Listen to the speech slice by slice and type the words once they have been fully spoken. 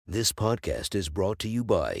This podcast is brought to you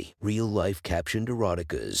by Real Life Captioned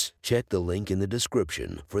Eroticas. Check the link in the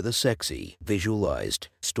description for the sexy, visualized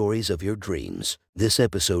stories of your dreams. This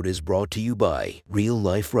episode is brought to you by Real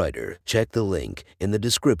Life Writer. Check the link in the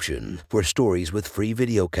description for stories with free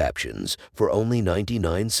video captions for only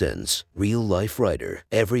 99 cents. Real Life Writer.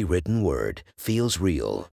 Every written word feels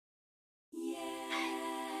real.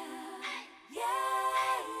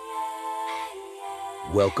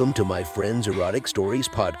 Welcome to my friend's Erotic Stories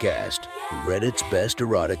podcast, Reddit's Best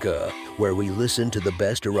Erotica, where we listen to the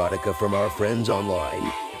best erotica from our friends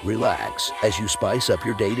online. Relax as you spice up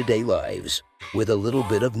your day-to-day lives with a little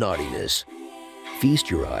bit of naughtiness. Feast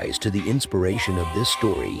your eyes to the inspiration of this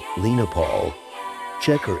story, Lena Paul.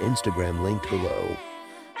 Check her Instagram linked below.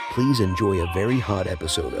 Please enjoy a very hot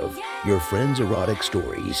episode of Your Friend's Erotic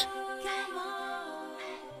Stories.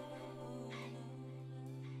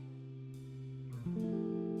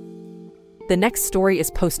 The next story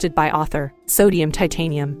is posted by author Sodium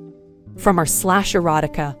Titanium. From our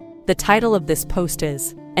 /erotica, the title of this post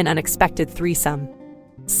is An Unexpected Threesome.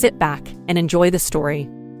 Sit back and enjoy the story.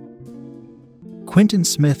 Quentin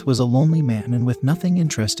Smith was a lonely man and with nothing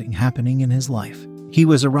interesting happening in his life. He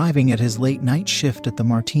was arriving at his late night shift at the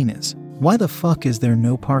Martinez. Why the fuck is there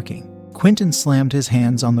no parking? Quentin slammed his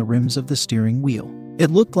hands on the rims of the steering wheel.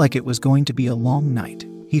 It looked like it was going to be a long night,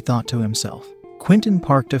 he thought to himself. Quentin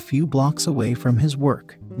parked a few blocks away from his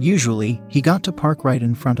work. Usually, he got to park right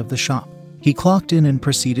in front of the shop. He clocked in and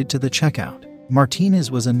proceeded to the checkout. Martinez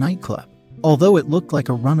was a nightclub, although it looked like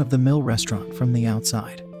a run-of-the-mill restaurant from the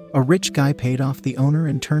outside. A rich guy paid off the owner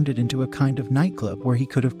and turned it into a kind of nightclub where he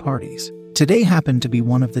could have parties. Today happened to be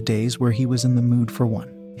one of the days where he was in the mood for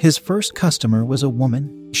one. His first customer was a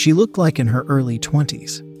woman. She looked like in her early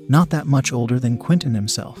 20s, not that much older than Quentin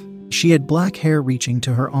himself. She had black hair reaching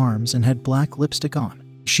to her arms and had black lipstick on.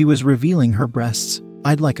 She was revealing her breasts.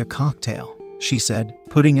 "I'd like a cocktail," she said,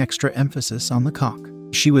 putting extra emphasis on the cock.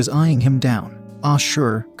 She was eyeing him down. "Ah,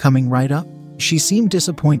 sure, coming right up." She seemed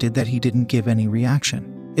disappointed that he didn't give any reaction.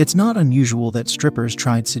 It's not unusual that strippers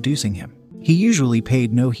tried seducing him. He usually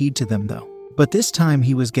paid no heed to them though. But this time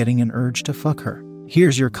he was getting an urge to fuck her.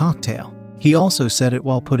 "Here's your cocktail." He also said it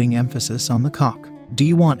while putting emphasis on the cock. "Do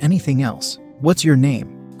you want anything else? What's your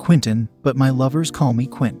name?" "Quentin, but my lovers call me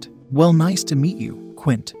Quint." "Well, nice to meet you,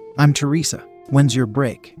 Quint. I'm Teresa. When's your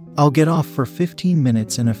break?" "I'll get off for 15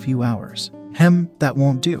 minutes in a few hours." That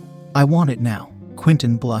won't do. I want it now."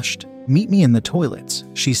 Quentin blushed. "Meet me in the toilets,"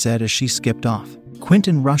 she said as she skipped off.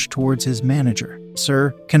 Quentin rushed towards his manager.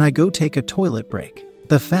 "Sir, can I go take a toilet break?"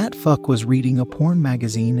 The fat fuck was reading a porn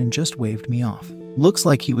magazine and just waved me off. Looks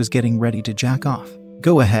like he was getting ready to jack off.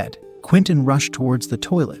 "Go ahead." Quentin rushed towards the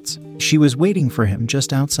toilets. She was waiting for him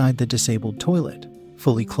just outside the disabled toilet,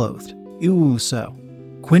 fully clothed. "Ooh, so?"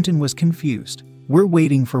 Quentin was confused. "We're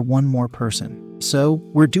waiting for one more person. So,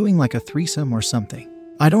 we're doing like a threesome or something?"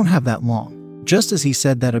 "I don't have that long." Just as he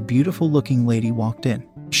said that, a beautiful-looking lady walked in.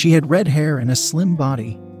 She had red hair and a slim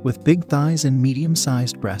body, with big thighs and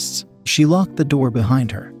medium-sized breasts. She locked the door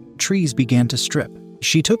behind her. Trees began to strip.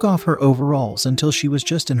 She took off her overalls until she was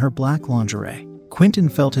just in her black lingerie. Quentin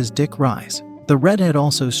felt his dick rise. The redhead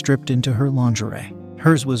also stripped into her lingerie.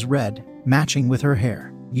 Hers was red, matching with her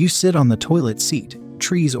hair. "You sit on the toilet seat,"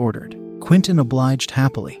 Trees ordered. Quentin obliged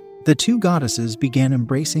happily. The two goddesses began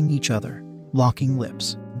embracing each other, locking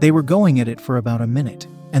lips. They were going at it for about a minute,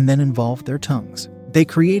 and then involved their tongues. They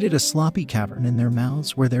created a sloppy cavern in their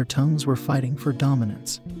mouths where their tongues were fighting for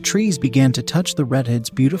dominance. Trees began to touch the redhead's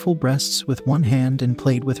beautiful breasts with one hand and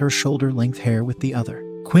played with her shoulder-length hair with the other.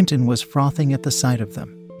 Quentin was frothing at the sight of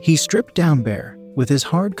them. He stripped down bare, with his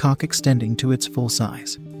hard cock extending to its full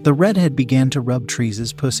size. The redhead began to rub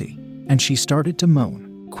Trees' pussy, and she started to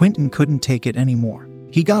moan. Quentin couldn't take it anymore.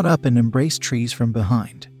 He got up and embraced Trees from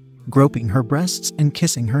behind, groping her breasts and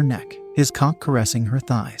kissing her neck, his cock caressing her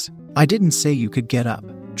thighs. "I didn't say you could get up,"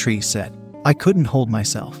 Trees said. "I couldn't hold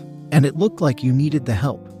myself, and it looked like you needed the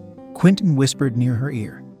help," Quentin whispered near her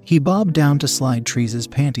ear. He bobbed down to slide Trees'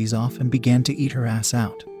 panties off and began to eat her ass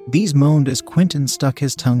out. These moaned as Quentin stuck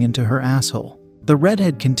his tongue into her asshole. The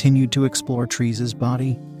redhead continued to explore Trees'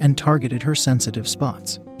 body and targeted her sensitive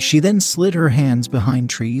spots. She then slid her hands behind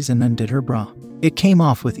Trees and undid her bra. It came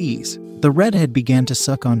off with ease. The redhead began to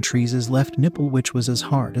suck on Trees' left nipple, which was as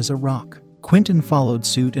hard as a rock. Quentin followed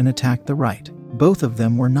suit and attacked the right. Both of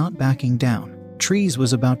them were not backing down. Trees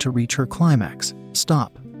was about to reach her climax.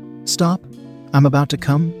 "Stop. Stop. I'm about to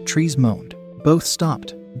come," Trees moaned. Both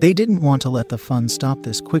stopped. They didn't want to let the fun stop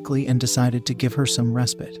this quickly and decided to give her some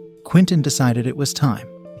respite. Quentin decided it was time.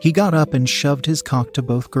 He got up and shoved his cock to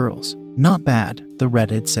both girls. "Not bad," the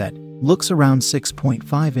redhead said. "Looks around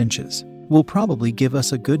 6.5 inches. will probably give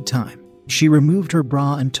us a good time." She removed her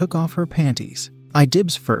bra and took off her panties. "I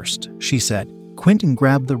dibs first," she said. Quentin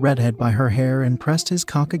grabbed the redhead by her hair and pressed his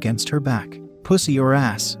cock against her back. "Pussy or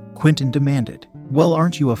ass?" Quentin demanded. "Well,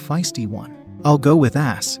 aren't you a feisty one?" "I'll go with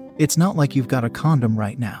ass. It's not like you've got a condom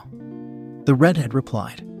right now," the redhead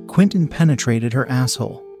replied. Quentin penetrated her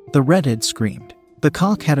asshole. The redhead screamed. The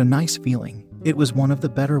cock had a nice feeling. It was one of the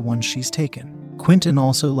better ones she's taken. Quentin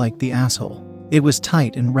also liked the asshole. It was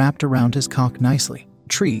tight and wrapped around his cock nicely.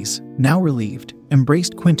 Trees, now relieved,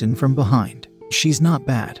 embraced Quentin from behind. "She's not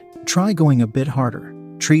bad. Try going a bit harder,"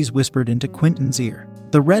 Trees whispered into Quentin's ear.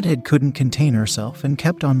 The redhead couldn't contain herself and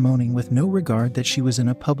kept on moaning with no regard that she was in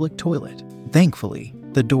a public toilet. Thankfully,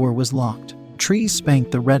 the door was locked. Trees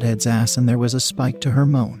spanked the redhead's ass and there was a spike to her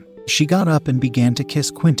moan. She got up and began to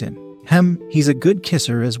kiss Quentin. He's a good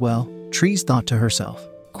kisser as well, Trees thought to herself.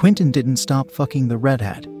 Quentin didn't stop fucking the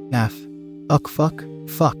redhead.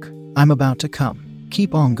 Fuck, I'm about to come.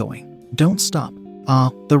 Keep on going. Don't stop.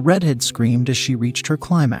 The redhead screamed as she reached her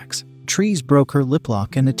climax. Trees broke her lip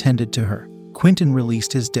lock and attended to her. Quentin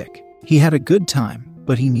released his dick. He had a good time,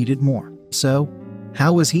 but he needed more. "So,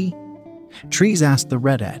 how was he?" Trees asked the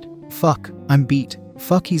redhead. "Fuck, I'm beat.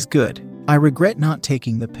 Fuck, he's good. I regret not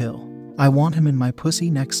taking the pill. I want him in my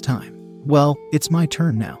pussy next time." "Well, it's my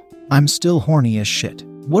turn now. I'm still horny as shit.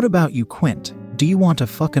 What about you, Quint? Do you want to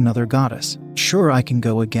fuck another goddess?" "Sure, I can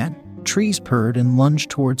go again." Trees purred and lunged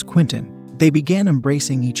towards Quentin. They began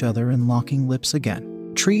embracing each other and locking lips again.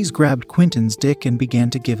 Trees grabbed Quentin's dick and began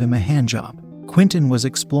to give him a handjob. Quentin was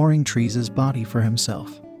exploring Trees' body for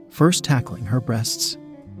himself, first tackling her breasts,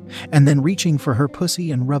 and then reaching for her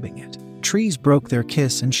pussy and rubbing it. Trees broke their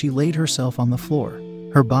kiss and she laid herself on the floor,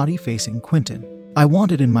 her body facing Quentin. "I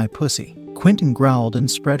want it in my pussy." Quentin growled and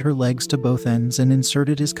spread her legs to both ends and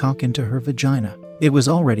inserted his cock into her vagina. It was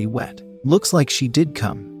already wet. Looks like she did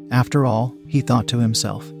come, after all, he thought to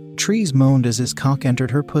himself. Trees moaned as his cock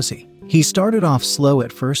entered her pussy. He started off slow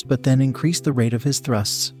at first but then increased the rate of his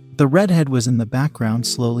thrusts. The redhead was in the background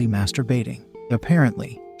slowly masturbating.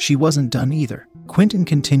 Apparently, she wasn't done either. Quentin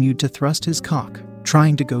continued to thrust his cock,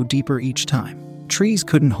 trying to go deeper each time. Trees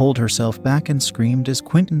couldn't hold herself back and screamed as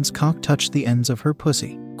Quentin's cock touched the ends of her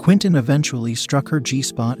pussy. Quentin eventually struck her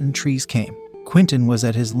G-spot and Trees came. Quentin was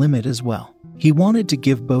at his limit as well. He wanted to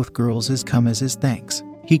give both girls his cum as his thanks.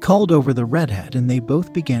 He called over the redhead and they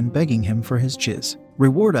both began begging him for his jizz.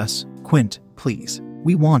 "Reward us, Quint, please.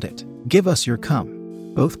 We want it. Give us your cum,"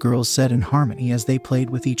 both girls said in harmony as they played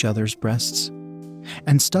with each other's breasts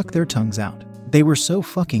and stuck their tongues out. They were so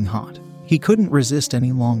fucking hot. He couldn't resist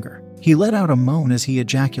any longer. He let out a moan as he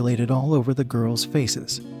ejaculated all over the girls'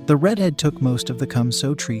 faces. The redhead took most of the cum,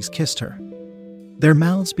 so Trees kissed her, their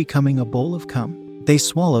mouths becoming a bowl of cum. They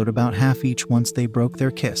swallowed about half each once they broke their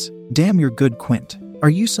kiss. "Damn, you're good, Quint. Are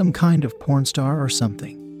you some kind of porn star or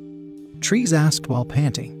something?" Trees asked while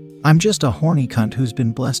panting. "I'm just a horny cunt who's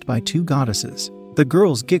been blessed by 2 goddesses." The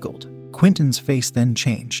girls giggled. Quentin's face then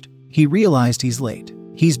changed. He realized he's late.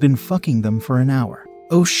 He's been fucking them for an hour.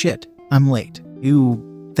 "Oh shit, I'm late." "Ew,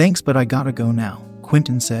 thanks, but I gotta go now,"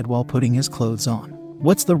 Quentin said while putting his clothes on.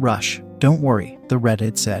 "What's the rush?" "Don't worry," the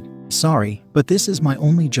redhead said. "Sorry, but this is my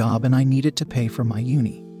only job and I need it to pay for my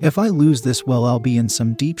uni. If I lose this, well, I'll be in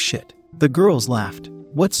some deep shit." The girls laughed.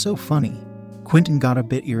 "What's so funny?" Quentin got a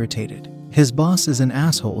bit irritated. His boss is an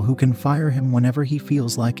asshole who can fire him whenever he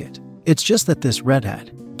feels like it. "It's just that this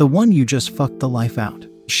redhead, the one you just fucked the life out,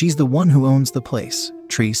 she's the one who owns the place,"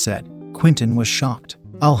 Trees said. Quentin was shocked.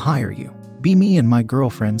 "I'll hire you. Be me and my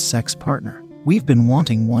girlfriend's sex partner. We've been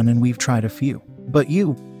wanting one and we've tried a few. But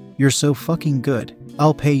you're so fucking good.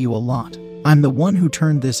 I'll pay you a lot. I'm the one who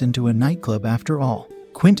turned this into a nightclub after all."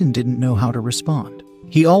 Quentin didn't know how to respond.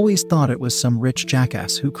 He always thought it was some rich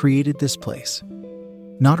jackass who created this place,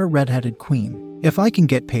 not a redheaded queen. "If I can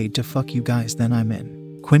get paid to fuck you guys, then I'm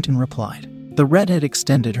in," Quentin replied. The redhead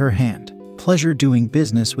extended her hand. "Pleasure doing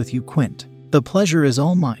business with you, Quint. The pleasure is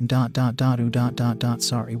all mine. ...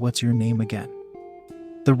 Sorry, what's your name again?"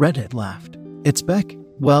 The redhead laughed. "It's Beck.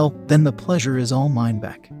 Well, then the pleasure is all mine,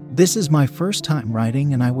 Beck. This is my first time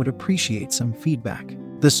writing and I would appreciate some feedback.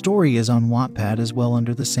 The story is on Wattpad as well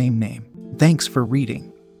under the same name. Thanks for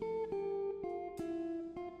reading."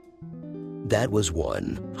 That was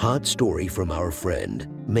one hot story from our friend.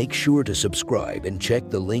 Make sure to subscribe and check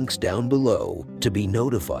the links down below to be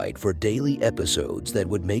notified for daily episodes that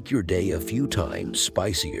would make your day a few times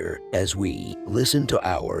spicier as we listen to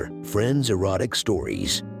our friends' erotic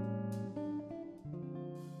stories.